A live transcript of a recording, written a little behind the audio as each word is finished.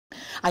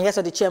And yes,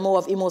 the chairman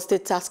of Imo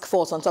State Task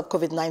Force on top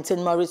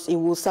COVID-19, Maurice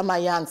Iwu,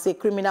 Samayan, say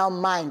criminal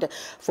mind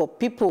for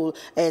people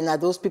and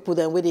those people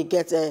then when they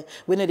get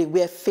when they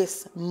wear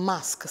face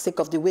mask sake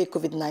of the way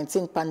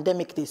COVID-19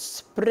 pandemic they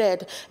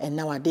spread and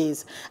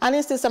nowadays. And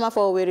instead summer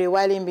for Owerri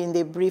while him being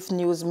the brief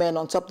newsmen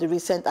on top the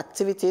recent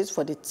activities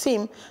for the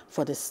team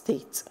for the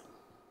state.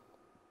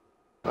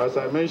 As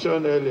I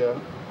mentioned earlier,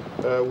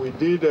 we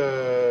did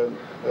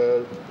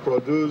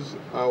produce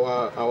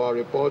our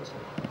report,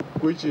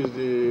 which is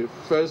the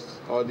first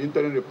or the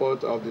interim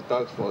report of the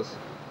task force,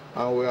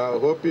 and we are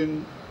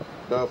hoping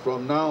that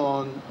from now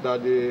on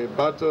that the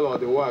battle or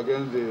the war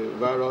against the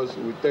virus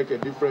will take a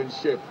different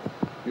shape.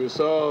 You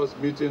saw us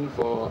meeting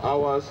for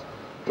hours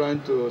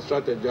trying to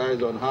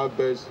strategize on how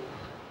best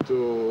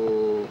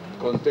to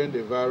contain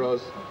the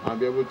virus and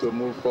be able to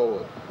move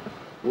forward.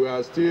 We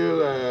are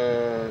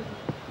still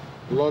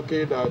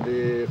lucky that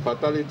the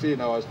fatality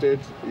in our state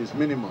is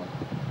minimal,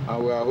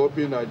 and we are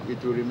hoping that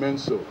it will remain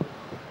so.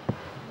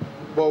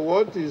 But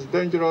what is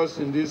dangerous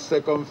in this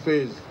second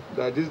phase,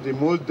 that is the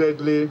most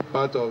deadly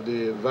part of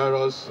the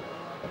virus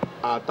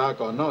attack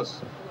on us,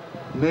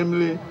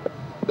 namely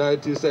that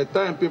it is a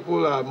time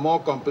people are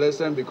more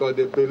complacent because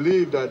they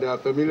believe that they are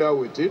familiar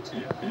with it.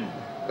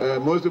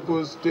 Most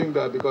people think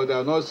that because they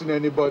have not seen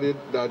anybody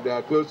that they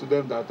are close to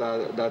them that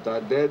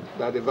are dead,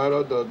 that the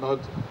virus does not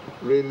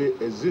really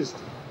exist.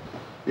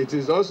 It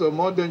is also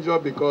more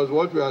dangerous because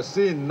what we are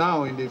seeing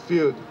now in the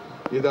field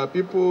is that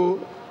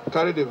people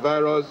carry the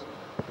virus.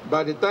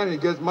 By the time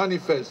it gets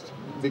manifest,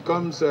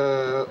 becomes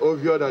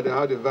obvious that they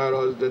have the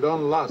virus, they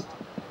don't last.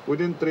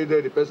 Within 3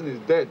 days, the person is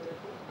dead.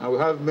 And we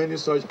have many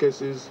such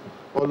cases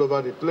all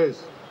over the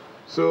place.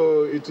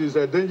 So it is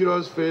a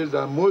dangerous phase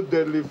and most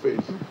deadly phase.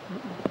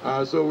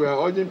 So we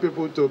are urging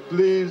people to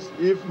please,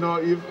 if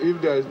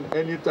there is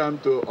any time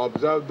to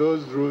observe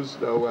those rules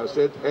that were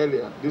set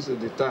earlier, this is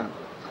the time.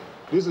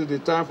 This is the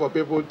time for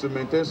people to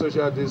maintain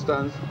social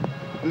distance.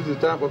 This is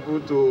the time for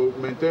people to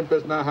maintain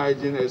personal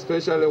hygiene,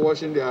 especially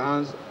washing their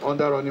hands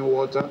under running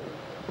water.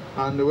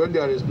 And when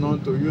there is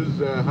none, to use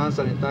hand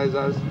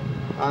sanitizers.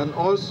 And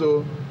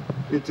also,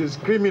 it is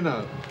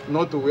criminal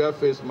not to wear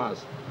face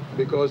masks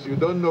because you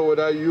don't know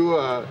whether you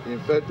are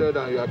infected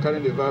and you are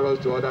carrying the virus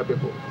to other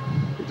people.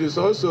 It is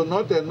also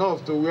not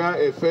enough to wear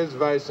a face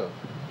visor.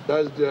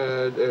 That's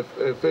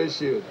a face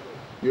shield.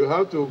 You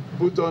have to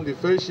put on the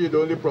face shield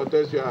only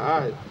protects your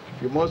eye.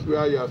 You must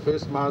wear your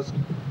face mask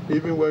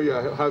even when you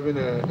are having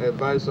a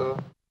visor.